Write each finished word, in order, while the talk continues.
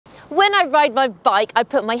When I ride my bike, I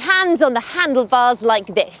put my hands on the handlebars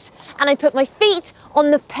like this, and I put my feet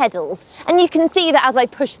on the pedals. And you can see that as I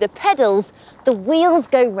push the pedals, the wheels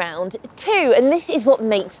go round too, and this is what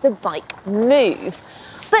makes the bike move.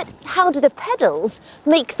 But how do the pedals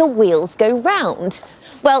make the wheels go round?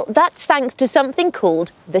 Well, that's thanks to something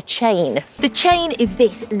called the chain. The chain is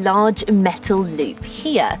this large metal loop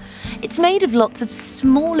here. It's made of lots of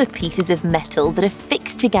smaller pieces of metal that are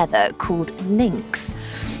fixed together called links.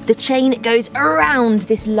 The chain goes around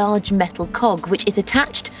this large metal cog, which is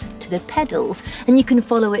attached to the pedals, and you can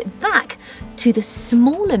follow it back to the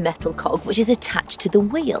smaller metal cog, which is attached to the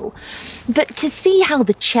wheel. But to see how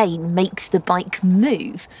the chain makes the bike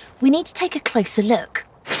move, we need to take a closer look.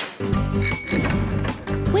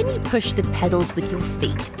 When you push the pedals with your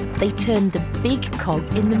feet, they turn the big cog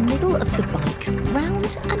in the middle of the bike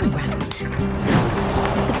round and round.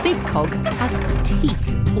 The big cog has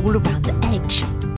teeth all around the edge.